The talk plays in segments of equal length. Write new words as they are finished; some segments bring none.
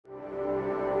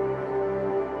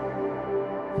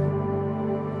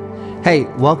Hey,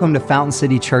 welcome to Fountain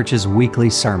City Church's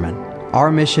weekly sermon.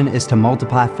 Our mission is to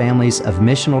multiply families of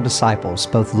missional disciples,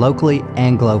 both locally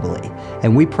and globally,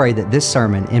 and we pray that this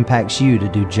sermon impacts you to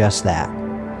do just that.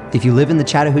 If you live in the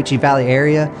Chattahoochee Valley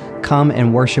area, come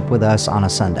and worship with us on a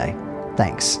Sunday.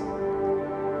 Thanks.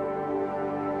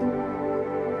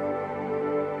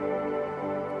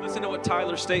 Listen to what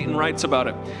Tyler Staton writes about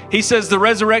it. He says the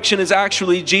resurrection is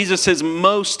actually Jesus'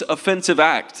 most offensive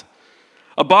act.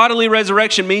 A bodily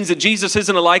resurrection means that Jesus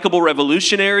isn't a likable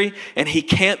revolutionary, and he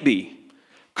can't be.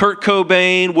 Kurt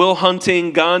Cobain, Will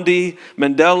Hunting, Gandhi,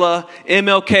 Mandela,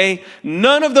 MLK,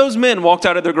 none of those men walked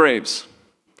out of their graves.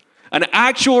 An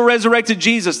actual resurrected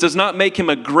Jesus does not make him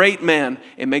a great man,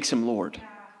 it makes him Lord.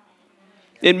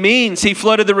 It means he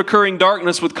flooded the recurring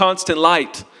darkness with constant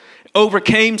light,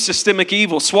 overcame systemic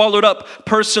evil, swallowed up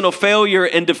personal failure,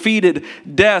 and defeated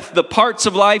death. The parts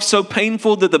of life so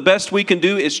painful that the best we can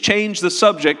do is change the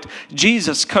subject.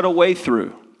 Jesus cut a way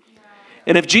through.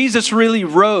 And if Jesus really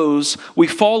rose, we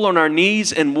fall on our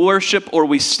knees and worship, or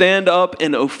we stand up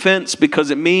in offense because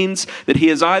it means that he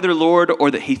is either Lord or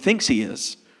that he thinks he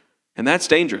is. And that's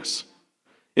dangerous.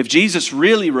 If Jesus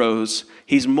really rose,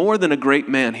 he's more than a great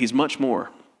man. He's much more.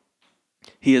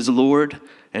 He is Lord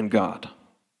and God.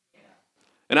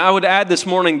 And I would add this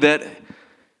morning that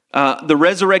the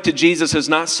resurrected Jesus is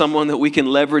not someone that we can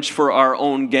leverage for our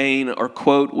own gain or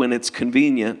quote when it's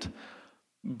convenient,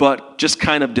 but just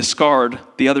kind of discard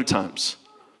the other times.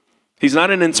 He's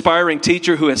not an inspiring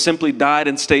teacher who has simply died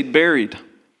and stayed buried.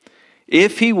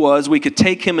 If he was, we could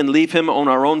take him and leave him on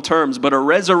our own terms. But a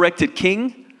resurrected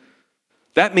king,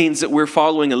 that means that we're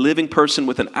following a living person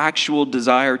with an actual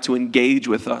desire to engage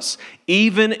with us,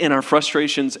 even in our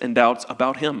frustrations and doubts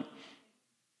about him.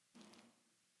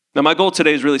 Now, my goal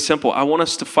today is really simple. I want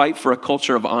us to fight for a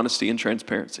culture of honesty and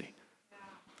transparency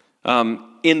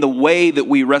in the way that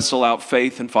we wrestle out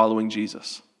faith in following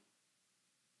Jesus.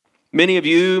 Many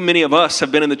of us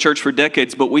have been in the church for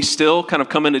decades, but we still kind of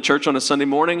come into church on a Sunday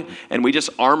morning and we just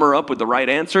armor up with the right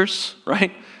answers,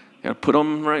 right? Got to put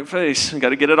on the right face. Got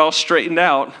to get it all straightened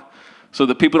out so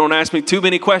that people don't ask me too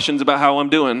many questions about how I'm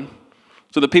doing,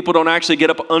 so that people don't actually get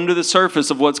up under the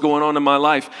surface of what's going on in my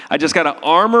life. I just got to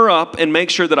armor up and make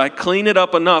sure that I clean it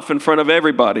up enough in front of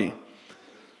everybody.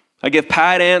 I give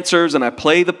pat answers and I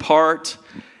play the part.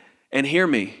 And hear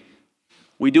me,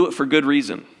 we do it for good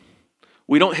reason.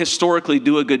 We don't historically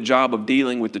do a good job of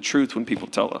dealing with the truth when people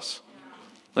tell us.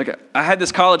 Like, I had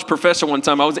this college professor one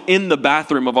time. I was in the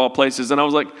bathroom of all places, and I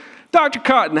was like, Dr.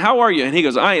 Cotton, how are you? And he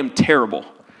goes, I am terrible.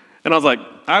 And I was like,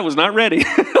 I was not ready.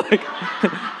 Like,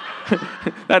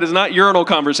 that is not urinal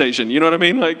conversation. You know what I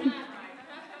mean? Like,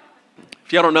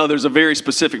 if y'all don't know, there's a very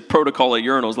specific protocol at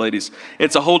urinals, ladies.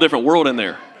 It's a whole different world in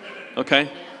there. Okay?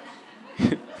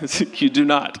 You do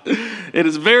not. It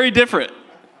is very different.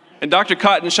 And Dr.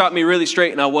 Cotton shot me really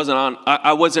straight, and I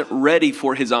wasn't ready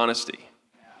for his honesty.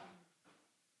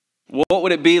 What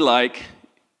would it be like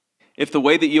if the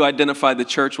way that you identified the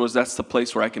church was that's the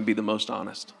place where I can be the most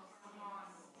honest?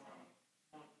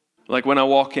 Like when I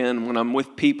walk in, when I'm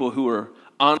with people who are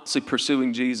honestly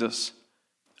pursuing Jesus,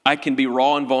 I can be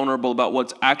raw and vulnerable about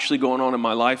what's actually going on in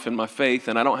my life and my faith,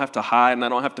 and I don't have to hide, and I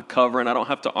don't have to cover, and I don't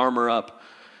have to armor up.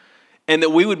 And that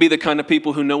we would be the kind of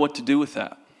people who know what to do with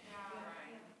that.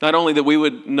 Not only that we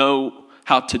would know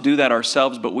how to do that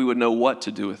ourselves, but we would know what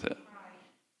to do with it.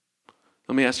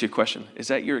 Let me ask you a question. Is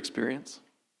that your experience?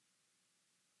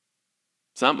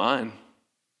 It's not mine.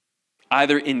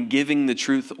 Either in giving the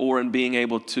truth or in being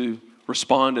able to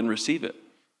respond and receive it.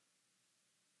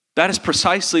 That is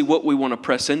precisely what we want to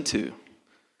press into.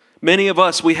 Many of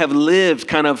us, we have lived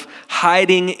kind of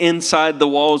hiding inside the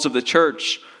walls of the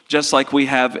church, just like we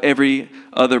have every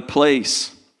other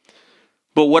place.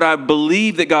 But what I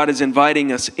believe that God is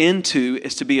inviting us into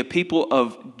is to be a people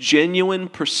of genuine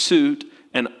pursuit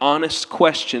and honest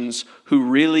questions who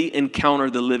really encounter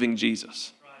the living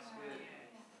Jesus.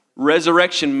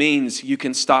 Resurrection means you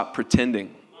can stop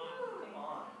pretending.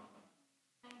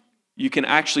 You can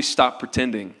actually stop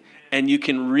pretending, and you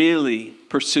can really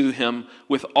pursue him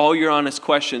with all your honest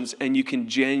questions, and you can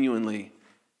genuinely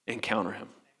encounter him.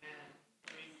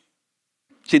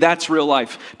 See, that's real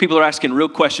life. People are asking real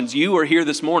questions. You are here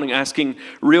this morning asking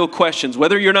real questions.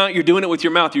 Whether you're not, you're doing it with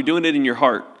your mouth, you're doing it in your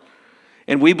heart.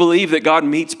 And we believe that God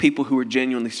meets people who are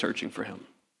genuinely searching for him.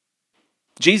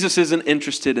 Jesus isn't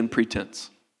interested in pretense.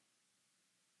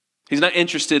 He's not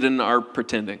interested in our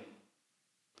pretending.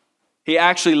 He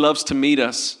actually loves to meet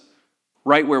us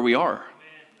right where we are.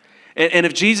 And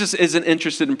if Jesus isn't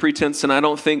interested in pretense, then I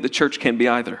don't think the church can be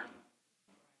either.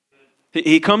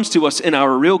 He comes to us in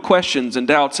our real questions and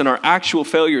doubts and our actual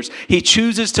failures. He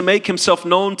chooses to make himself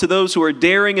known to those who are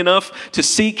daring enough to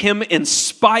seek him in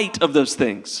spite of those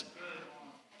things.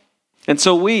 And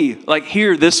so we, like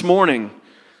here this morning,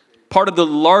 part of the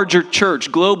larger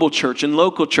church, global church and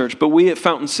local church, but we at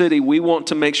Fountain City, we want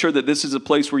to make sure that this is a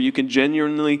place where you can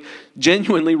genuinely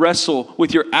wrestle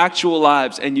with your actual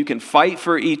lives, and you can fight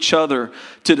for each other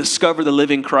to discover the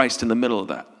living Christ in the middle of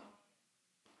that.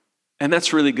 And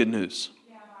that's really good news.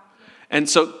 And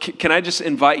so can I just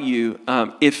invite you,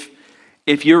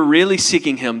 if you're really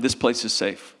seeking him, this place is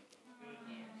safe.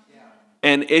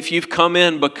 And if you've come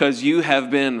in because you have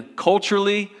been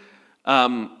culturally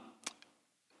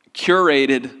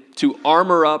curated to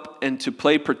armor up and to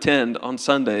play pretend on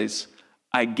Sundays,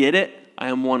 I get it. I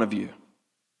am one of you.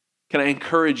 Can I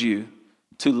encourage you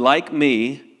to, like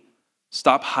me,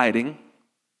 stop hiding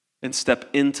and step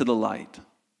into the light?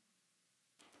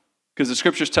 Because the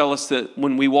scriptures tell us that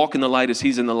when we walk in the light as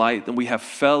he's in the light, then we have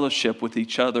fellowship with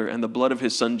each other, and the blood of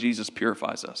his son Jesus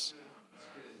purifies us.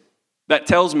 That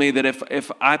tells me that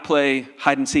if I play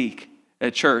hide and seek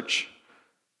at church,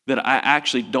 that I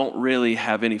actually don't really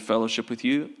have any fellowship with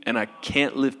you, and I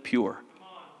can't live pure.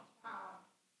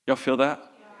 Y'all feel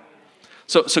that?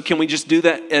 So can we just do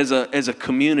that as a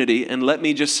community? And let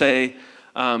me just say,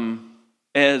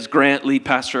 as Grant, lead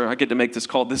pastor, I get to make this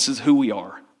call. This is who we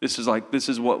are. This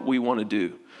is what we want to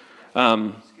do.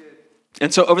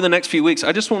 And so over the next few weeks,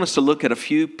 I just want us to look at a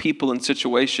few people and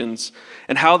situations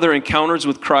and how their encounters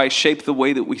with Christ shape the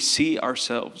way that we see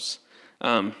ourselves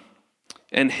and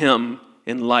him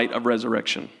in light of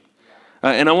resurrection.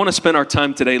 And I want to spend our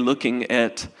time today looking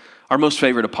at our most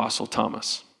favorite apostle,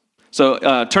 Thomas.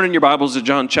 So turn in your Bibles to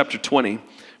John chapter 20,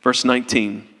 verse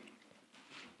 19.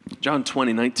 John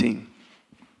 20, 19.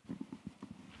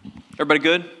 Everybody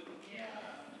good?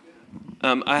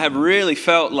 I have really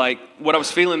felt like what I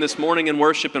was feeling this morning in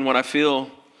worship and what I feel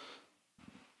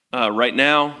right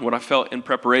now, what I felt in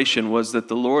preparation was that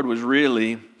the Lord was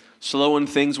really slowing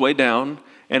things way down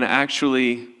and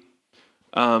actually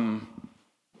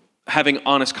having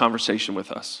honest conversation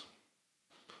with us.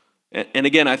 And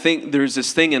again, I think there's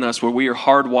this thing in us where we are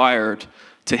hardwired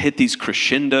to hit these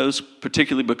crescendos,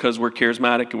 particularly because we're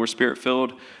charismatic and we're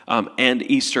spirit-filled. And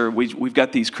Easter, we've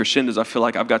got these crescendos. I feel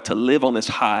like I've got to live on this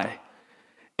high.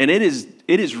 And it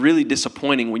is really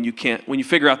disappointing when you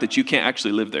figure out that you can't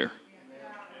actually live there.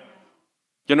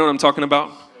 You know what I'm talking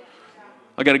about?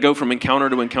 I got to go from encounter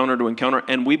to encounter to encounter,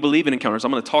 and we believe in encounters.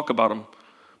 I'm going to talk about them.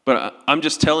 But I'm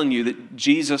just telling you that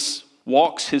Jesus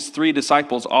walks his 3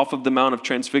 disciples off of the Mount of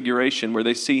Transfiguration where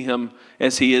they see him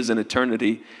as he is in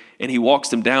eternity, and he walks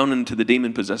them down into the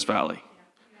demon-possessed valley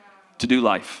to do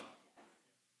life.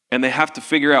 And they have to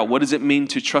figure out, what does it mean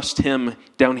to trust him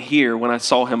down here when I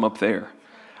saw him up there?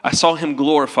 I saw him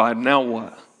glorified. Now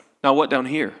what? Now what down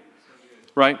here?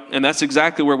 Right? And that's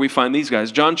exactly where we find these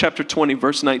guys. John chapter 20,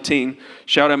 verse 19.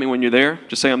 Shout at me when you're there.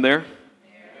 Just say, I'm there.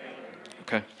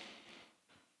 Okay.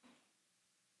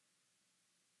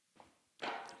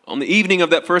 On the evening of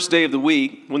that first day of the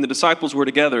week, when the disciples were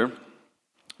together,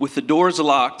 with the doors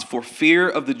locked for fear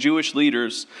of the Jewish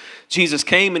leaders, Jesus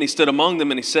came and he stood among them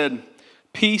and he said,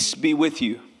 "Peace be with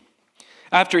you."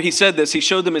 After he said this, he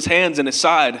showed them his hands and his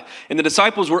side, and the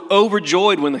disciples were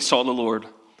overjoyed when they saw the Lord.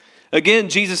 Again,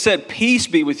 Jesus said, "Peace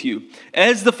be with you.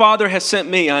 As the Father has sent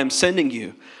me, I am sending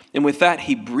you." And with that,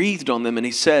 he breathed on them and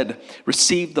he said,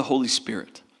 "Receive the Holy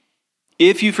Spirit.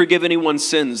 If you forgive anyone's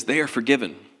sins, they are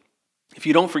forgiven. If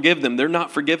you don't forgive them, they're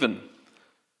not forgiven."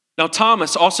 Now,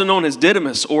 Thomas, also known as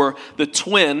Didymus or the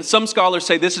twin, some scholars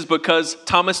say this is because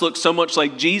Thomas looked so much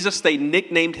like Jesus, they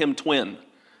nicknamed him Twin.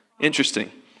 Interesting.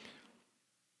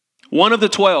 One of the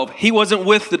 12, he wasn't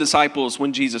with the disciples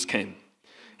when Jesus came.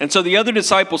 And so the other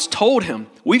disciples told him,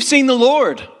 "We've seen the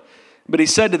Lord." But he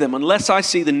said to them, "Unless I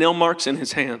see the nail marks in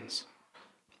his hands,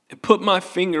 and put my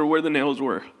finger where the nails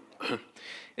were,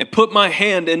 and put my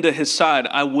hand into his side,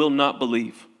 I will not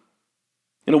believe."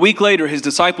 And a week later, his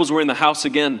disciples were in the house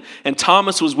again, and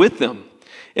Thomas was with them.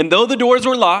 And though the doors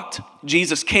were locked,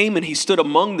 Jesus came and he stood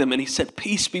among them, and he said,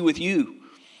 "Peace be with you."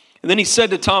 And then he said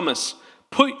to Thomas,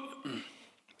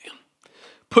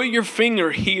 Put your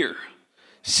finger here.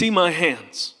 See my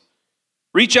hands.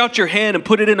 Reach out your hand and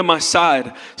put it into my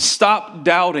side. Stop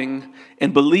doubting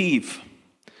and believe."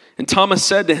 And Thomas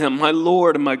said to him, "My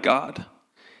Lord and my God."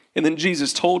 And then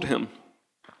Jesus told him,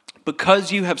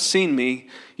 "Because you have seen me,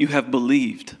 you have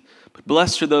believed. But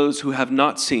blessed are those who have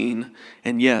not seen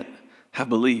and yet have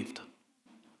believed."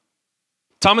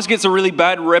 Thomas gets a really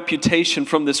bad reputation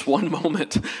from this one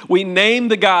moment. We name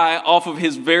the guy off of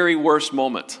his very worst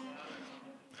moment.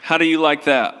 How do you like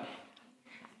that?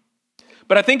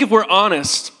 But I think if we're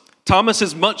honest, Thomas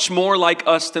is much more like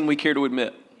us than we care to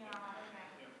admit.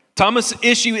 Thomas'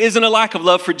 issue isn't a lack of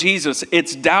love for Jesus.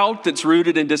 It's doubt that's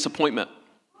rooted in disappointment.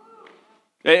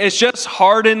 It's just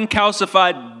hardened,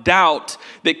 calcified doubt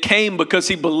that came because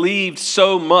he believed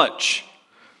so much.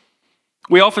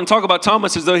 We often talk about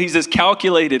Thomas as though he's this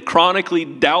calculated, chronically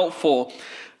doubtful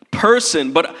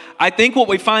person. But I think what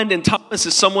we find in Thomas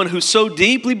is someone who so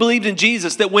deeply believed in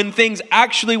Jesus that when things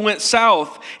actually went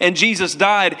south and Jesus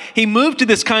died, he moved to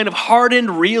this kind of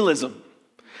hardened realism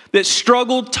that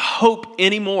struggled to hope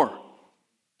anymore.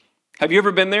 Have you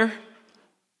ever been there?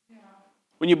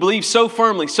 When you believe so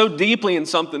firmly, so deeply in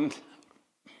something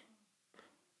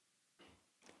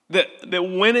that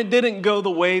when it didn't go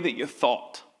the way that you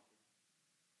thought,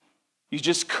 you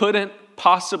just couldn't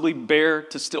possibly bear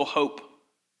to still hope.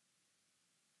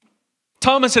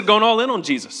 Thomas had gone all in on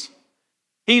Jesus.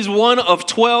 He's one of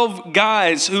 12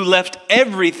 guys who left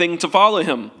everything to follow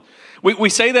him. We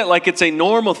say that like it's a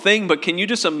normal thing, but can you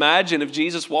just imagine if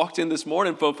Jesus walked in this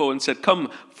morning, Fofo, and said, come,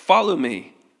 follow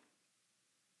me.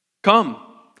 Come.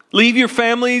 Leave your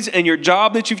families and your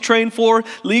job that you've trained for.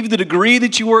 Leave the degree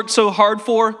that you worked so hard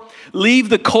for. Leave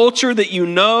the culture that you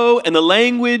know and the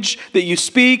language that you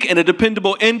speak and a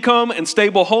dependable income and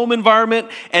stable home environment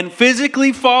and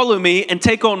physically follow me and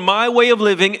take on my way of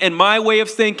living and my way of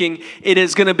thinking. It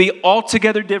is going to be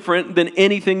altogether different than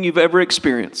anything you've ever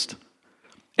experienced.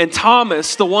 And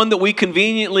Thomas, the one that we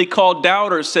conveniently call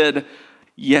doubter, said,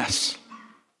 yes.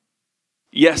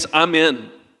 Yes, I'm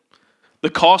in. The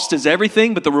cost is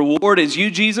everything, but the reward is you,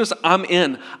 Jesus. I'm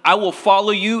in. I will follow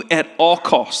you at all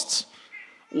costs.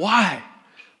 Why?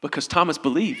 Because Thomas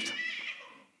believed.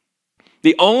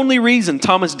 The only reason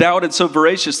Thomas doubted so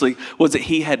voraciously was that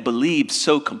he had believed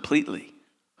so completely.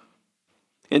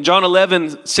 In John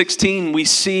 11:16, we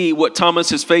see what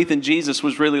Thomas's faith in Jesus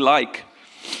was really like.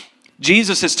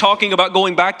 Jesus is talking about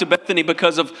going back to Bethany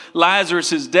because of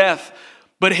Lazarus' death.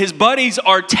 But his buddies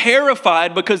are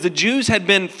terrified because the Jews had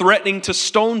been threatening to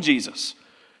stone Jesus.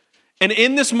 And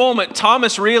in this moment,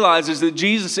 Thomas realizes that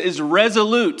Jesus is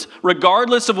resolute,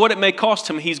 regardless of what it may cost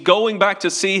him. He's going back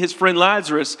to see his friend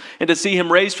Lazarus and to see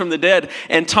him raised from the dead.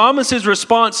 And Thomas's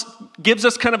response gives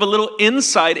us kind of a little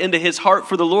insight into his heart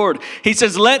for the Lord. He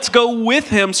says, let's go with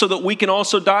him so that we can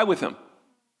also die with him.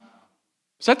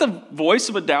 Is that the voice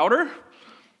of a doubter?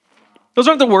 Those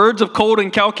aren't the words of cold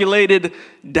and calculated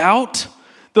doubt.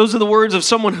 Those are the words of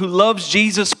someone who loves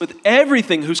Jesus with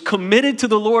everything, who's committed to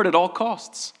the Lord at all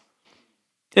costs.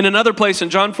 In another place in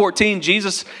John 14,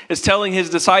 Jesus is telling his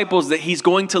disciples that he's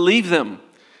going to leave them.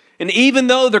 And even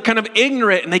though they're kind of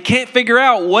ignorant and they can't figure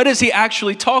out what is he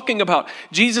actually talking about,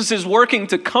 Jesus is working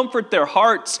to comfort their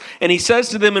hearts. And he says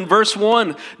to them in verse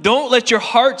 1, don't let your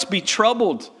hearts be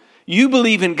troubled. You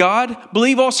believe in God,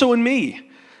 believe also in me.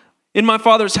 In my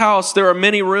Father's house, there are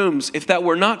many rooms. If that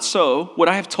were not so, would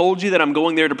I have told you that I'm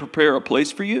going there to prepare a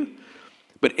place for you?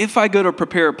 But if I go to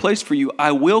prepare a place for you,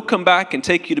 I will come back and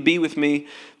take you to be with me,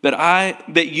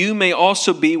 that you may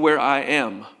also be where I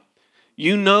am.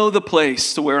 You know the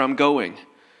place to where I'm going.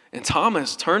 And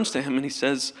Thomas turns to him and he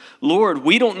says, Lord,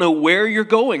 we don't know where you're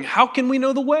going. How can we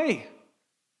know the way?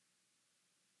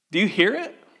 Do you hear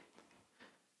it?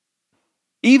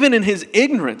 Even in his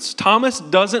ignorance, Thomas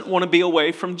doesn't want to be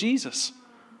away from Jesus.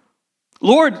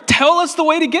 Lord, tell us the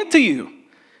way to get to you.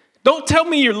 Don't tell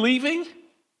me you're leaving.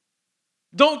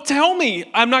 Don't tell me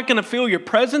I'm not going to feel your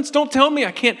presence. Don't tell me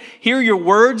I can't hear your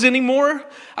words anymore.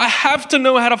 I have to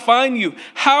know how to find you.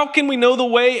 How can we know the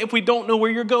way if we don't know where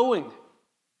you're going?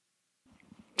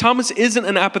 Thomas isn't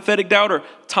an apathetic doubter.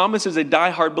 Thomas is a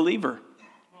diehard believer.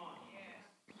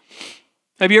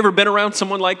 Have you ever been around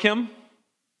someone like him?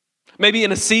 Maybe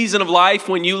in a season of life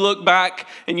when you look back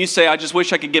and you say, I just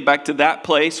wish I could get back to that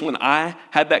place when I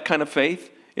had that kind of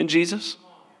faith in Jesus.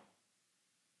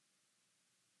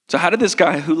 So how did this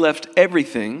guy who left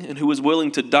everything and who was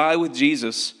willing to die with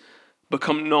Jesus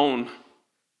become known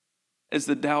as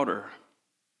the doubter?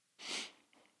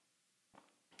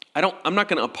 I'm not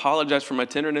going to apologize for my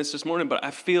tenderness this morning, but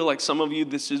I feel like some of you,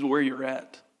 this is where you're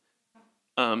at.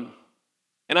 And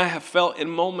I have felt in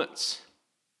moments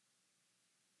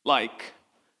like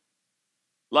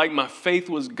my faith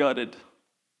was gutted.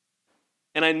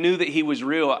 And I knew that he was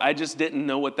real. I just didn't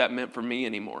know what that meant for me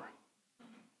anymore.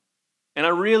 And I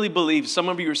really believe some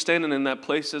of you are standing in that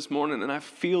place this morning, and I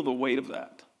feel the weight of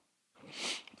that.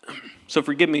 So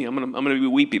forgive me. I'm gonna be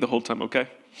weepy the whole time, okay?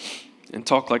 And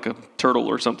talk like a turtle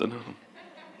or something.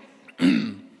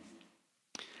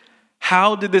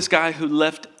 How did this guy who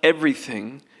left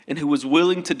everything and who was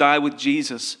willing to die with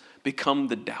Jesus become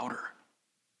the doubter?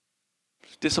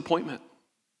 Disappointment.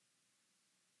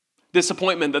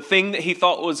 Disappointment, the thing that he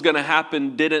thought was going to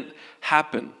happen didn't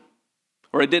happen,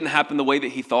 or it didn't happen the way that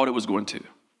he thought it was going to.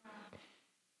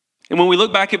 And when we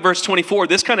look back at verse 24,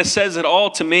 this kind of says it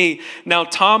all to me. Now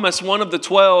Thomas, one of the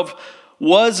 12,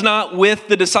 was not with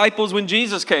the disciples when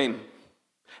Jesus came.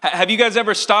 Have you guys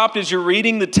ever stopped as you're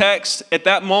reading the text at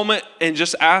that moment and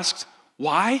just asked,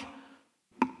 why?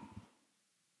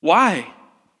 Why?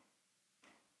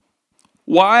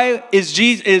 Why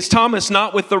is Thomas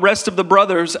not with the rest of the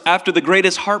brothers after the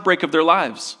greatest heartbreak of their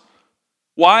lives?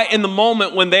 Why in the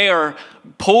moment when they are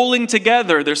pulling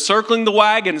together, they're circling the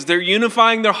wagons, they're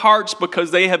unifying their hearts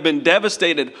because they have been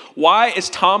devastated, why is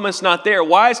Thomas not there?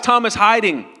 Why is Thomas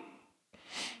hiding?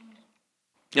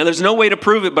 Now, there's no way to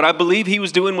prove it, but I believe he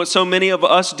was doing what so many of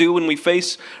us do when we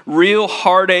face real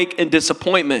heartache and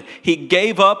disappointment. He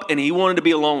gave up and he wanted to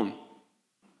be alone.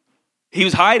 He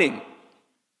was hiding.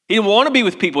 He didn't want to be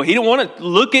with people. He didn't want to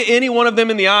look at any one of them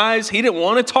in the eyes. He didn't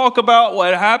want to talk about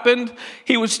what happened.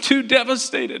 He was too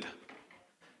devastated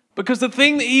because the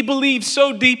thing that he believed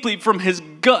so deeply from his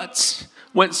guts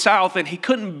went south, and he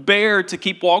couldn't bear to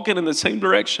keep walking in the same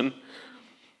direction.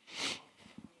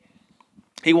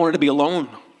 He wanted to be alone.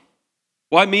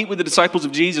 Why meet with the disciples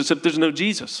of Jesus if there's no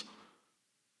Jesus?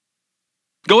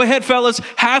 Go ahead, fellas.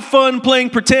 Have fun playing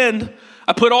pretend.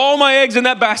 I put all my eggs in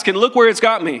that basket. Look where it's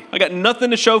got me. I got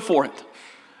nothing to show for it.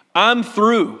 I'm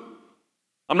through.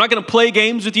 I'm not going to play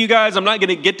games with you guys. I'm not going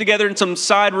to get together in some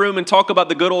side room and talk about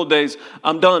the good old days.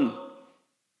 I'm done.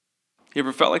 You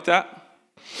ever felt like that?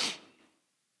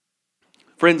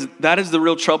 Friends, that is the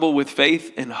real trouble with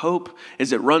faith and hope,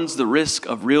 is it runs the risk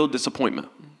of real disappointment.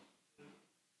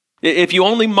 If you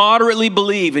only moderately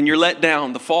believe and you're let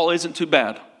down, the fall isn't too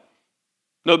bad.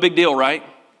 No big deal, right?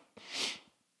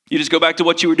 You just go back to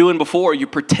what you were doing before. You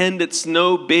pretend it's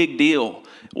no big deal.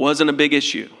 It wasn't a big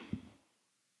issue.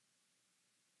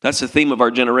 That's the theme of our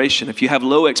generation. If you have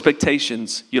low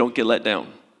expectations, you don't get let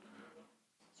down.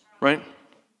 Right?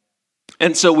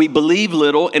 And so we believe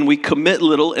little and we commit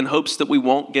little in hopes that we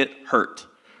won't get hurt.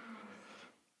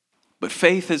 But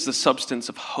faith is the substance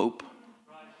of hope.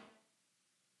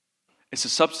 It's the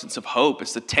substance of hope.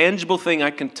 It's the tangible thing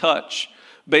I can touch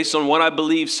based on what I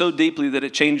believe so deeply that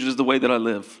it changes the way that I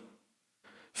live.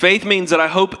 Faith means that I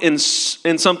hope in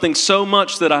something so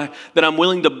much that I'm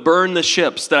willing to burn the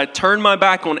ships, that I turn my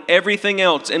back on everything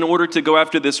else in order to go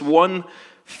after this one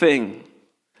thing.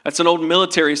 That's an old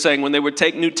military saying when they would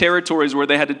take new territories where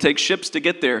they had to take ships to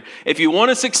get there. If you want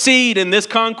to succeed in this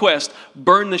conquest,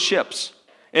 burn the ships.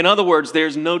 In other words,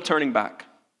 there's no turning back.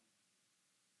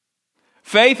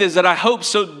 Faith is that I hope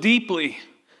so deeply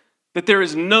that there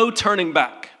is no turning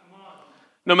back.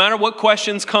 No matter what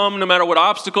questions come, no matter what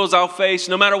obstacles I'll face,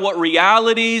 no matter what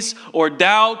realities or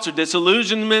doubts or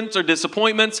disillusionments or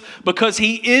disappointments, because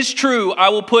He is true, I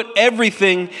will put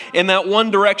everything in that one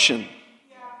direction.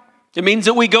 It means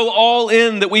that we go all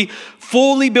in, that we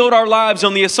fully build our lives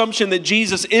on the assumption that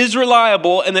Jesus is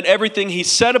reliable and that everything He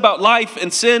said about life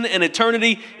and sin and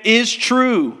eternity is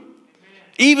true.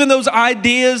 Even those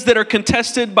ideas that are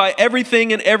contested by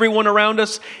everything and everyone around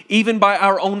us, even by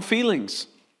our own feelings.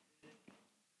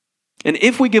 And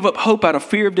if we give up hope out of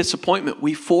fear of disappointment,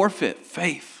 we forfeit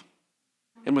faith.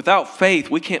 And without faith,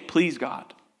 we can't please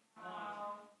God.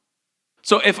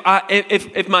 So if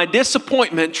my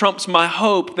disappointment trumps my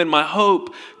hope, then my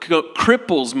hope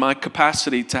cripples my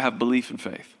capacity to have belief and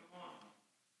faith.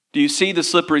 Do you see the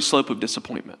slippery slope of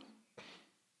disappointment?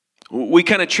 We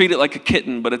kind of treat it like a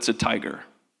kitten, but it's a tiger.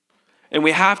 And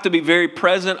we have to be very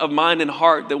present of mind and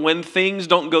heart that when things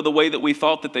don't go the way that we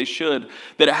thought that they should,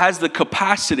 that it has the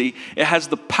capacity, it has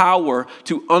the power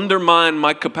to undermine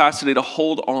my capacity to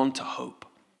hold on to hope.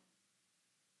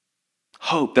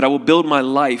 Hope that I will build my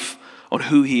life on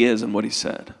who He is and what He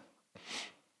said.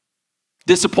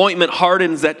 Disappointment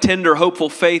hardens that tender, hopeful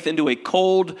faith into a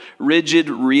cold, rigid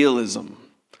realism.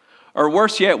 Or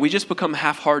worse yet, we just become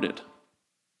half-hearted.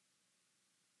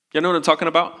 You know what I'm talking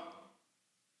about?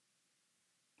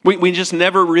 We just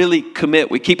never really commit.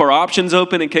 We keep our options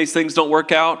open in case things don't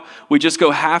work out. We just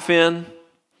go half in.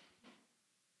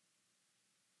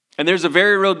 And there's a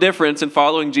very real difference in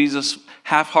following Jesus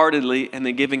half-heartedly and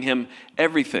then giving Him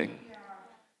everything.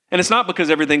 And it's not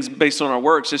because everything's based on our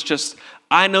works. It's just,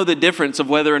 I know the difference of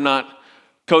whether or not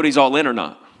Cody's all in or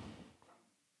not.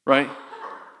 Right?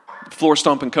 Floor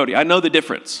stomping Cody. I know the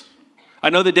difference.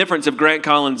 I know the difference if Grant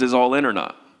Collins is all in or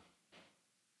not.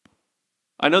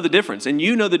 I know the difference, and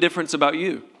you know the difference about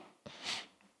you.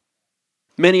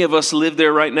 Many of us live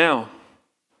there right now.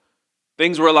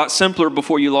 Things were a lot simpler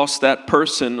before you lost that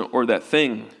person or that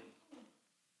thing.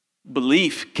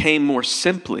 Belief came more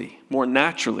simply, more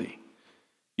naturally.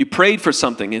 You prayed for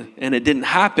something and it didn't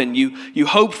happen. You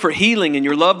hoped for healing and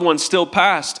your loved one still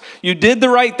passed. You did the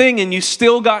right thing and you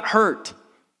still got hurt.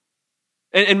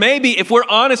 And maybe if we're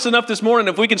honest enough this morning,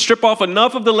 if we can strip off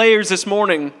enough of the layers this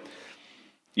morning,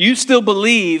 you still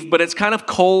believe, but it's kind of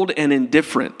cold and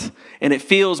indifferent, and it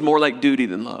feels more like duty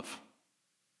than love.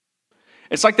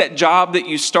 It's like that job that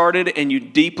you started and you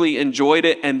deeply enjoyed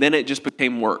it, and then it just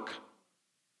became work,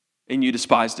 and you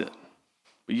despised it.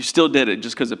 But you still did it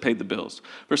just because it paid the bills.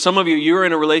 For some of you, you're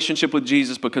in a relationship with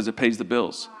Jesus because it pays the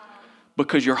bills,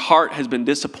 because your heart has been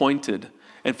disappointed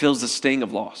and feels the sting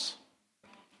of loss.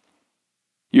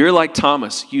 You're like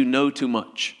Thomas, you know too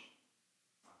much.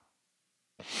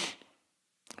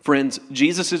 Friends,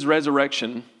 Jesus'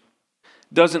 resurrection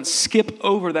doesn't skip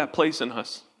over that place in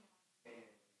us.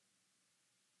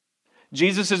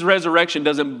 Jesus' resurrection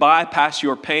doesn't bypass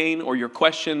your pain or your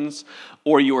questions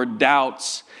or your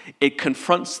doubts. It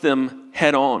confronts them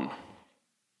head on.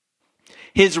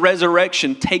 His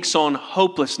resurrection takes on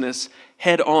hopelessness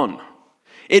head on.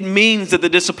 It means that the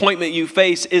disappointment you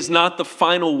face is not the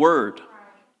final word.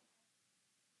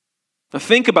 Now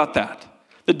think about that.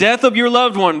 The death of your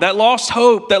loved one, that lost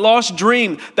hope, that lost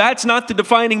dream, that's not the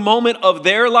defining moment of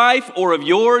their life or of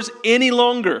yours any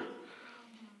longer.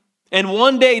 And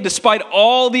one day, despite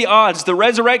all the odds, the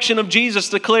resurrection of Jesus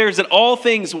declares that all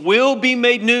things will be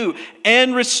made new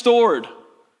and restored.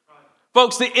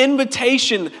 Folks, the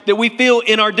invitation that we feel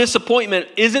in our disappointment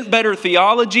isn't better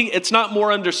theology. It's not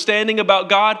more understanding about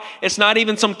God. It's not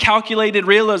even some calculated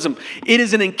realism. It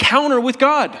is an encounter with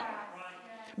God.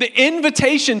 The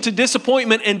invitation to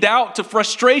disappointment and doubt, to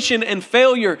frustration and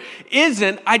failure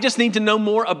isn't, I just need to know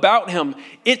more about him.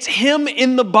 It's him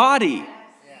in the body.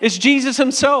 It's Jesus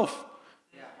himself.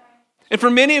 And for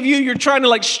many of you, you're trying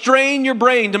to strain your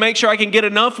brain to make sure I can get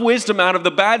enough wisdom out of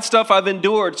the bad stuff I've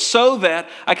endured so that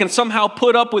I can somehow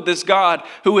put up with this God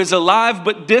who is alive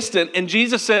but distant. And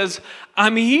Jesus says,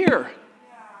 I'm here.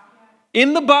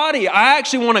 In the body, I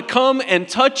actually want to come and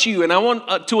touch you, and I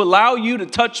want to allow you to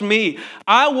touch me.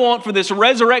 I want for this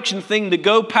resurrection thing to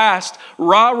go past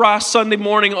rah-rah Sunday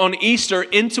morning on Easter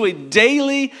into a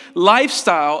daily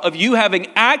lifestyle of you having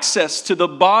access to the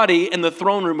body and the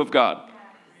throne room of God.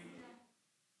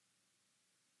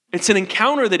 It's an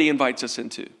encounter that he invites us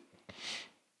into.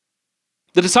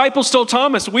 The disciples told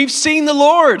Thomas, we've seen the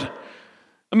Lord.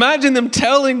 Imagine them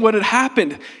telling what had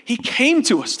happened. He came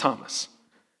to us, Thomas.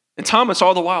 And Thomas,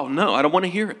 all the while, no, I don't want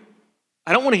to hear it.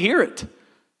 I don't want to hear it.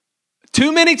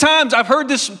 Too many times, I've heard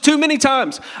this too many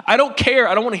times. I don't care.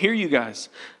 I don't want to hear you guys.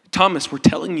 Thomas, we're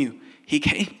telling you, he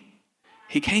came.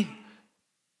 He came.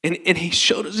 And he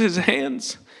showed us his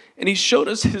hands. And he showed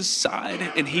us his side.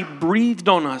 And he breathed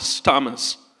on us,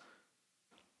 Thomas.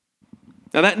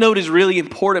 Now that note is really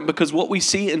important because what we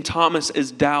see in Thomas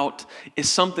as doubt is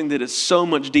something that is so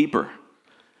much deeper.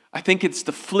 I think it's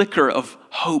the flicker of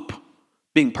hope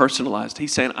being personalized.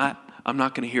 He's saying, I'm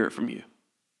not going to hear it from you.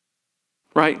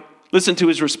 Right? Listen to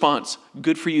his response.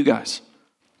 Good for you guys.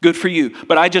 Good for you.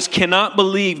 But I just cannot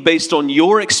believe based on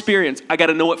your experience. I got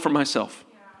to know it for myself.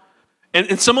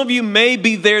 And some of you may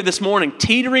be there this morning,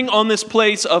 teetering on this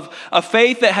place of a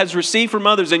faith that has received from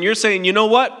others. And you're saying, you know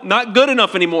what? Not good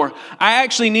enough anymore. I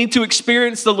actually need to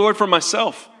experience the Lord for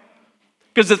myself.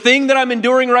 Because the thing that I'm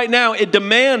enduring right now, it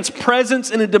demands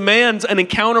presence and it demands an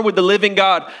encounter with the living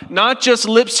God. Not just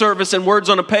lip service and words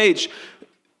on a page.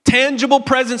 Tangible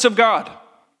presence of God.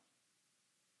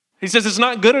 He says it's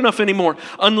not good enough anymore.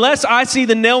 Unless I see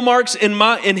the nail marks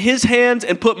in his hands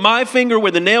and put my finger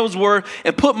where the nails were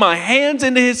and put my hands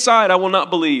into his side, I will not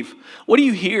believe. What do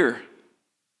you hear?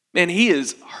 Man, he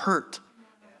is hurt.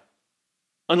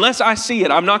 Unless I see it,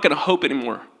 I'm not going to hope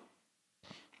anymore.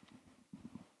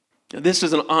 Now, this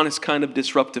is an honest kind of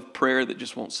disruptive prayer that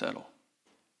just won't settle.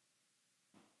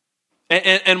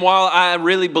 And while I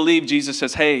really believe Jesus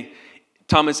says, hey,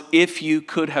 Thomas, if you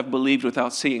could have believed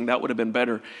without seeing, that would have been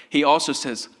better. He also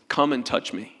says, come and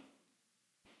touch me.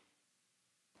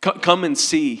 Come and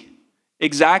see.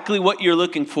 Exactly what you're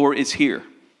looking for is here.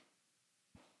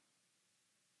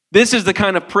 This is the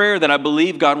kind of prayer that I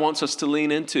believe God wants us to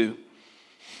lean into.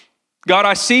 God,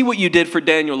 I see what you did for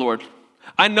Daniel, Lord.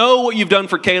 I know what you've done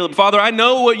for Caleb. Father, I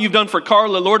know what you've done for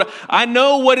Carla. Lord, I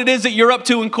know what it is that you're up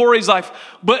to in Corey's life.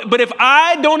 But if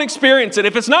I don't experience it,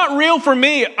 if it's not real for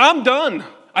me, I'm done.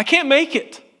 I can't make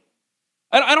it.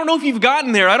 I don't know if you've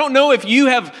gotten there. I don't know if you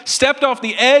have stepped off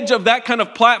the edge of that kind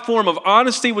of platform of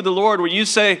honesty with the Lord where you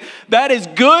say, that is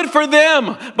good for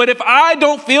them. But if I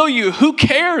don't feel you, who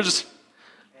cares?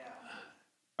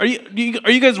 Are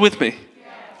you guys with me?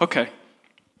 Okay.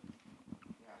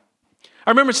 I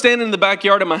remember standing in the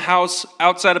backyard of my house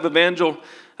outside of Evangel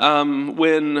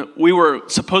when we were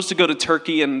supposed to go to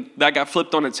Turkey and that got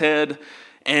flipped on its head.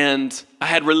 And I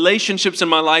had relationships in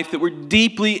my life that were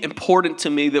deeply important to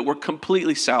me that were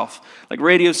completely south, like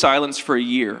radio silence for a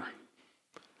year.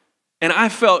 And I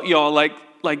felt, y'all,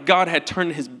 like God had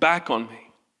turned his back on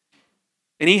me.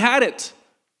 And he hadn't.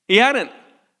 He hadn't.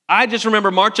 I just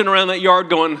remember marching around that yard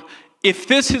going, if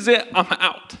this is it, I'm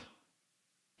out.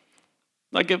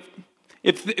 Like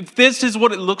if this is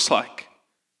what it looks like.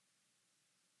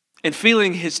 And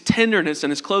feeling his tenderness and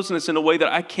his closeness in a way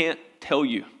that I can't tell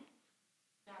you.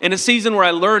 In a season where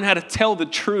I learned how to tell the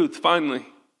truth, finally.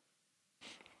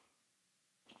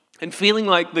 And feeling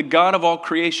like the God of all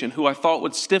creation, who I thought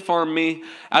would stiff-arm me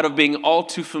out of being all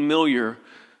too familiar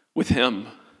with him,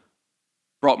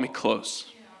 brought me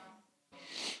close.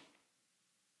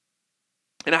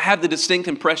 And I have the distinct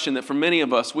impression that for many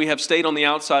of us, we have stayed on the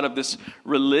outside of this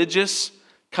religious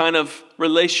kind of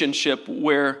relationship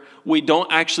where we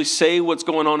don't actually say what's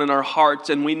going on in our hearts,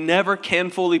 and we never can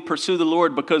fully pursue the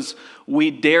Lord because we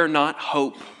dare not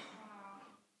hope.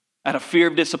 Out of fear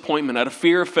of disappointment, out of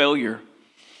fear of failure,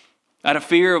 out of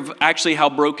fear of actually how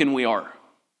broken we are.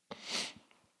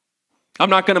 I'm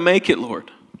not going to make it,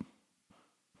 Lord.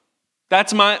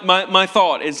 That's my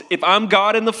thought, is if I'm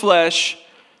God in the flesh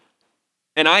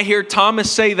and I hear Thomas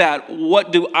say that,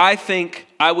 what do I think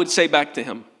I would say back to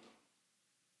him?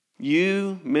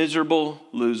 You miserable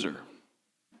loser.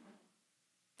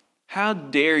 How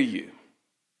dare you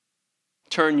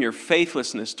turn your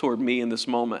faithlessness toward me in this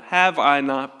moment? Have I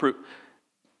not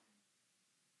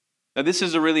Now, this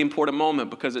is a really important moment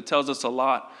because it tells us a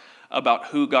lot about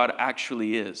who God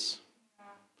actually is.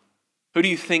 Who do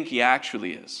you think he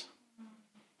actually is?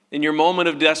 In your moment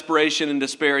of desperation and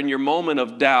despair, in your moment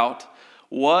of doubt,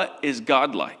 what is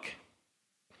God like?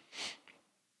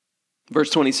 Verse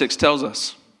 26 tells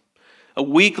us, a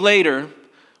week later,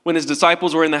 when his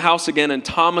disciples were in the house again and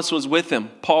Thomas was with them,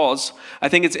 pause. I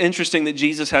think it's interesting that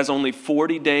Jesus has only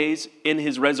 40 days in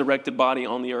his resurrected body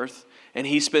on the earth, and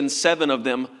he spends 7 of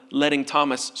them letting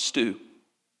Thomas stew.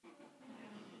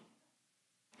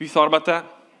 Have you thought about that?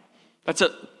 That's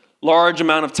a large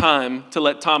amount of time to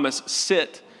let Thomas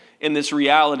sit in this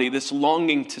reality, this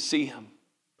longing to see him.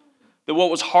 That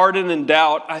what was hardened in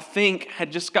doubt, I think,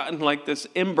 had just gotten like this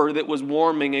ember that was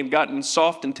warming and gotten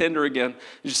soft and tender again.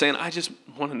 Just saying, I just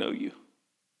want to know you.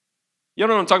 You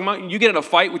know what I'm talking about? You get in a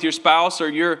fight with your spouse, or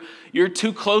you're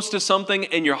too close to something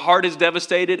and your heart is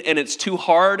devastated and it's too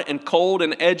hard and cold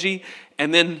and edgy,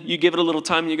 and then you give it a little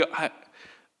time and you go,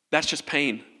 that's just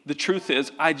pain. The truth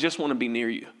is, I just want to be near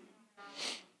you.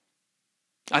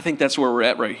 I think that's where we're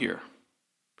at right here.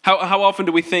 How often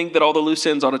do we think that all the loose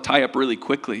ends ought to tie up really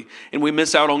quickly, and we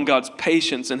miss out on God's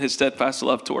patience and his steadfast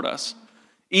love toward us,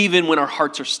 even when our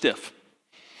hearts are stiff,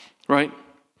 right?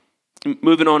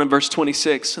 Moving on in verse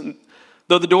 26.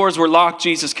 Though the doors were locked,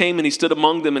 Jesus came and he stood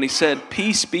among them and he said,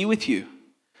 peace be with you.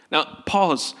 Now,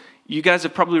 pause. You guys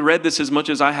have probably read this as much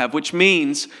as I have, which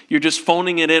means you're just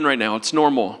phoning it in right now. It's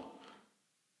normal.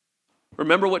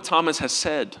 Remember what Thomas has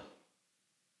said.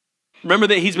 Remember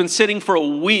that he's been sitting for a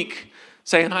week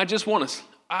saying,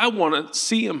 I want to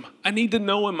see him. I need to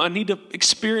know him. I need to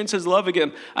experience his love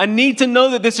again. I need to know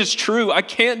that this is true. I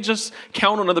can't just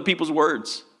count on other people's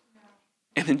words.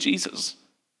 And then Jesus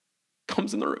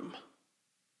comes in the room.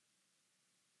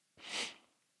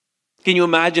 Can you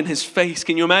imagine his face?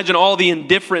 Can you imagine all the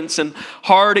indifference and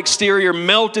hard exterior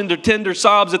melt into tender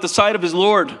sobs at the sight of his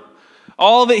Lord?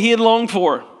 All that he had longed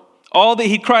for, all that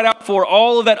he cried out for,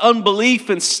 all of that unbelief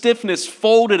and stiffness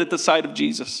folded at the sight of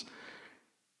Jesus.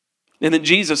 And then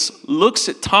Jesus looks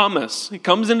at Thomas. He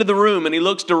comes into the room and he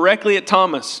looks directly at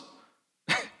Thomas.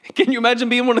 Can you imagine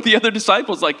being one of the other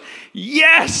disciples? Like,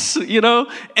 yes,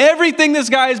 everything this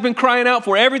guy has been crying out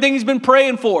for, everything he's been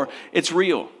praying for, it's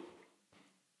real.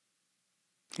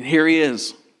 And here he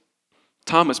is.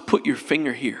 Thomas, put your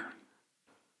finger here.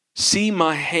 See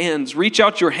my hands. Reach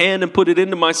out your hand and put it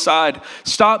into my side.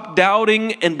 Stop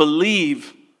doubting and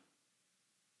believe.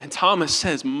 And Thomas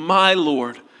says, my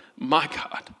Lord, my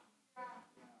God.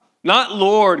 Not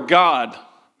Lord God,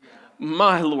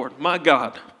 my Lord, my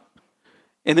God.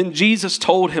 And then Jesus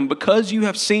told him, because you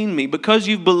have seen me, because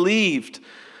you've believed,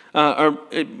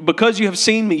 because you have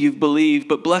seen me, you've believed,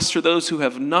 but blessed are those who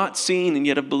have not seen and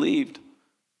yet have believed.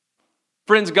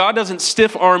 Friends, God doesn't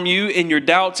stiff arm you in your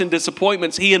doubts and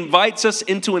disappointments. He invites us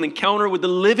into an encounter with the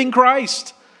living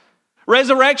Christ.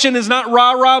 Resurrection is not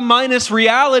rah-rah minus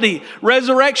reality.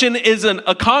 Resurrection is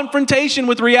a confrontation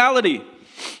with reality.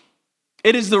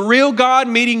 It is the real God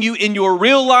meeting you in your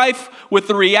real life with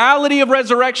the reality of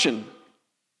resurrection.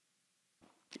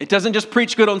 It doesn't just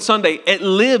preach good on Sunday. It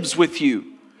lives with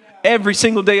you every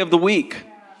single day of the week.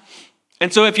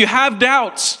 And so if you have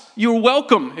doubts, you're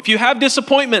welcome. If you have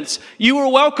disappointments, you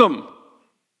are welcome.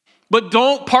 But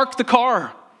don't park the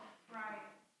car.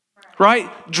 Right?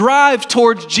 Drive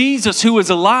towards Jesus who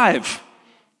is alive.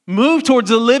 Move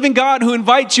towards the living God who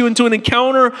invites you into an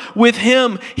encounter with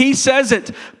Him. He says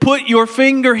it. Put your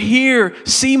finger here.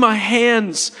 See my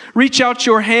hands. Reach out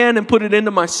your hand and put it into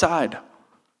my side.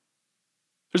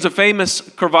 There's a famous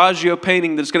Caravaggio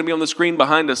painting that's going to be on the screen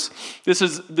behind us. This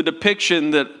is the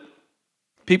depiction that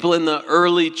people in the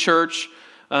early church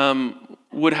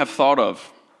would have thought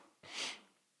of.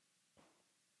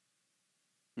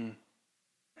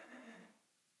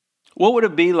 What would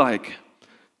it be like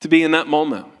to be in that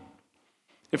moment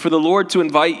and for the Lord to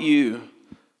invite you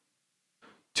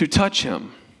to touch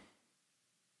Him?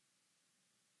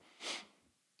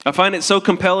 I find it so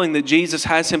compelling that Jesus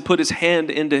has him put his hand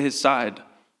into his side.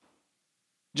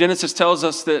 Genesis tells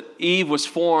us that Eve was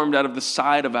formed out of the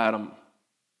side of Adam.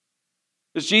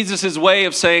 It's Jesus' way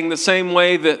of saying the same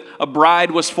way that a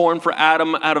bride was formed for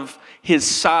Adam out of his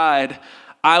side.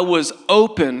 I was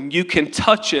open, you can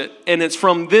touch it, and it's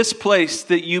from this place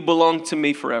that you belong to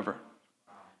me forever.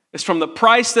 It's from the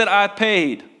price that I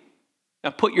paid.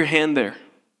 Now put your hand there.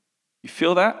 You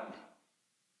feel that?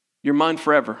 You're mine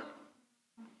forever.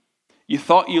 You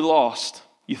thought you lost.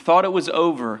 You thought it was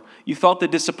over. You thought the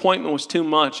disappointment was too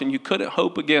much and you couldn't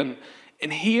hope again.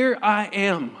 And here I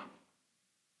am.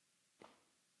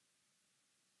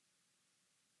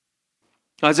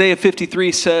 Isaiah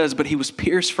 53 says, but He was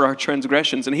pierced for our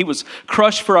transgressions, and He was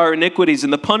crushed for our iniquities,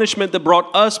 and the punishment that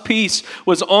brought us peace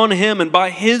was on Him, and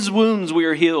by His wounds we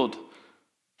are healed.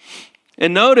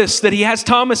 And notice that He has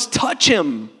Thomas touch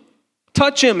Him.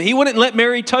 Touch Him. He wouldn't let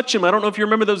Mary touch Him. I don't know if you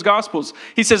remember those Gospels.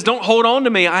 He says, don't hold on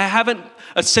to me. I haven't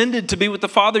ascended to be with the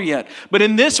Father yet. But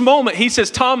in this moment, He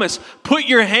says, Thomas, put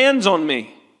your hands on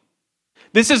me.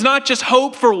 This is not just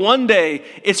hope for one day.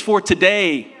 It's for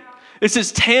today. This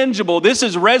is tangible. This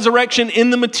is resurrection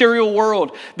in the material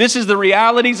world. This is the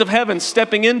realities of heaven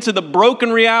stepping into the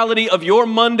broken reality of your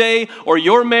Monday or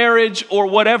your marriage or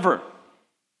whatever.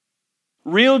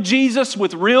 Real Jesus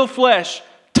with real flesh,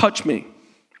 touch me.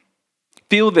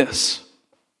 Feel this.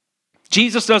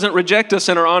 Jesus doesn't reject us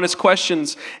in our honest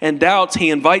questions and doubts.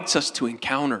 He invites us to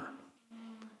encounter.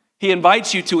 He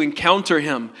invites you to encounter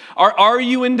Him. Are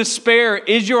you in despair?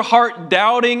 Is your heart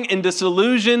doubting and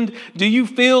disillusioned? Do you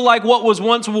feel like what was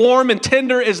once warm and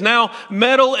tender is now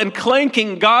metal and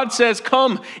clanking? God says,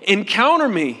 come, encounter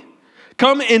me.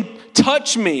 Come and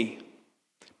touch me.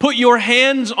 Put your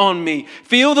hands on me.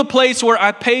 Feel the place where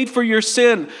I paid for your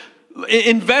sin.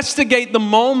 Investigate the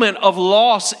moment of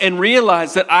loss and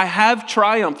realize that I have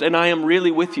triumphed and I am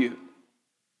really with you.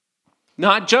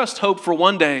 Not just hope for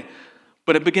one day,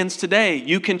 but it begins today.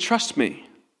 You can trust me.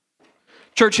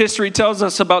 Church history tells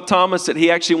us about Thomas that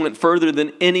he actually went further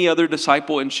than any other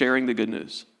disciple in sharing the good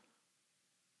news.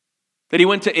 That he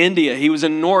went to India. He was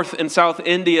in North and South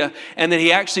India, and that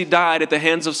he actually died at the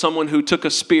hands of someone who took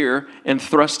a spear and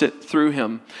thrust it through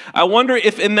him. I wonder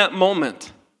if in that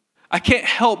moment, I can't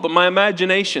help but my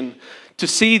imagination to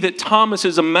see that Thomas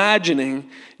is imagining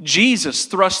Jesus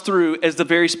thrust through as the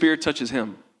very spear touches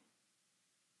him.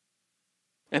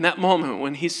 And that moment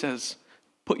when He says,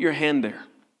 put your hand there.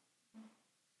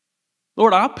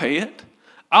 Lord, I'll pay it.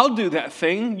 I'll do that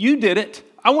thing. You did it.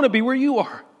 I want to be where you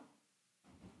are.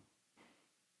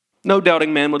 No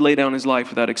doubting man would lay down his life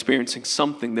without experiencing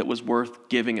something that was worth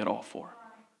giving it all for.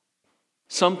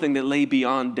 Something that lay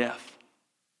beyond death.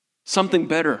 Something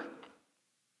better.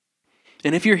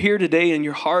 And if you're here today and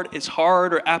your heart is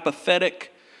hard or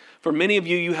apathetic, for many of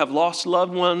you, you have lost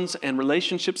loved ones and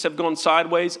relationships have gone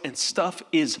sideways and stuff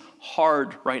is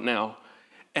hard right now.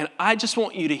 And I just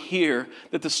want you to hear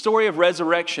that the story of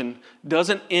resurrection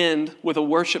doesn't end with a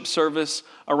worship service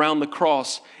around the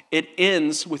cross. It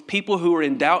ends with people who are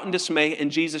in doubt and dismay and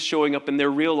Jesus showing up in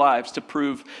their real lives to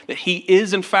prove that He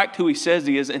is in fact who He says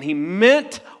He is, and He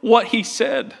meant what He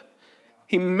said.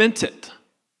 He meant it.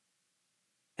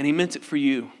 And He meant it for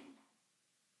you.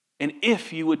 And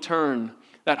if you would turn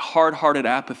that hard-hearted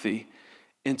apathy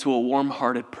into a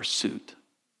warm-hearted pursuit,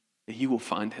 that you will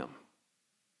find Him.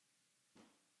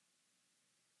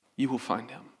 You will find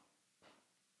Him.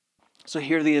 So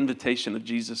hear the invitation of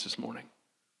Jesus this morning.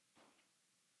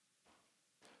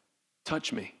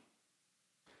 Touch me.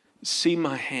 See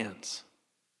my hands.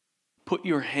 Put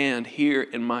your hand here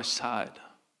in my side.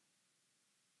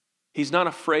 He's not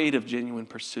afraid of genuine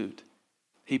pursuit.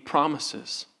 He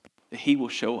promises that He will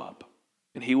show up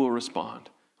and He will respond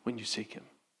when you seek Him.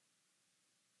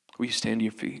 Will you stand to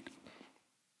your feet?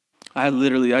 I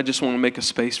just want to make a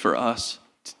space for us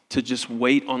to just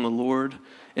wait on the Lord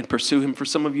and pursue Him. For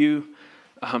some of you,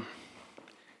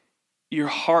 your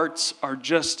hearts are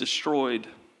just destroyed,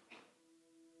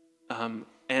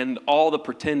 and all the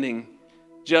pretending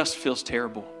just feels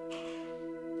terrible.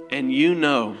 And you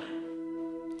know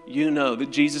that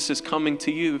Jesus is coming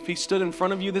to you. If he stood in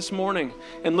front of you this morning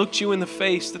and looked you in the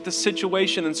face, that the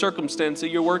situation and circumstance that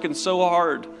you're working so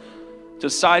hard to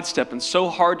sidestep and so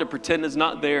hard to pretend is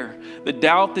not there, the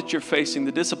doubt that you're facing,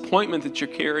 the disappointment that you're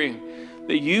carrying,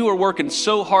 that you are working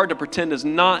so hard to pretend is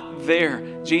not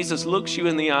there, Jesus looks you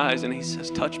in the eyes and he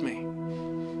says, touch me.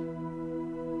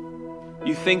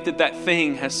 You think that that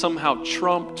thing has somehow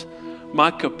trumped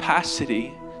my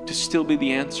capacity to still be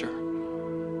the answer.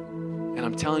 And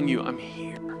I'm telling you, I'm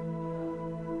here.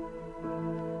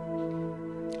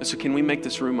 And so can we make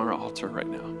this room our altar right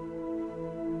now?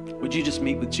 Would you just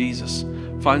meet with Jesus?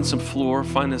 Find some floor,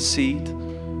 find a seat,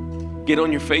 get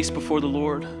on your face before the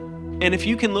Lord. And if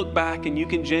you can look back and you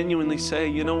can genuinely say,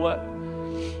 you know what?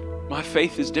 My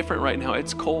faith is different right now.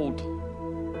 It's cold.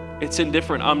 It's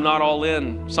indifferent. I'm not all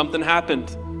in. Something happened.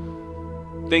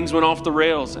 Things went off the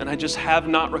rails and I just have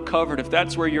not recovered. If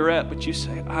that's where you're at, but you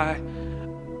say,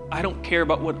 I don't care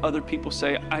about what other people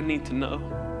say. I need to know.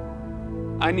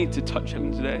 I need to touch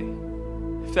him today.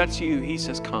 If that's you, he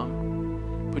says,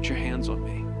 come, put your hands on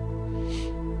me.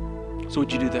 So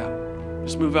would you do that?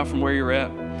 Just move out from where you're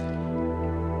at.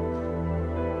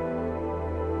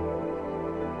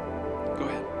 Go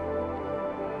ahead.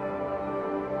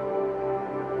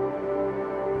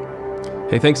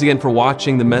 Hey, thanks again for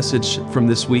watching the message from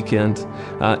this weekend.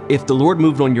 If the Lord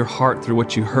moved on your heart through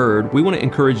what you heard, we want to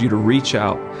encourage you to reach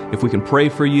out. If we can pray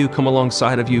for you, come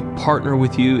alongside of you, partner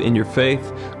with you in your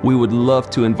faith, we would love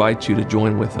to invite you to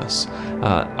join with us.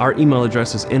 Our email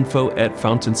address is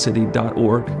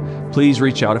info@fountaincity.org. Please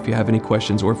reach out if you have any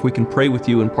questions or if we can pray with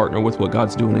you and partner with what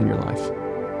God's doing in your life.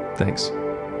 Thanks.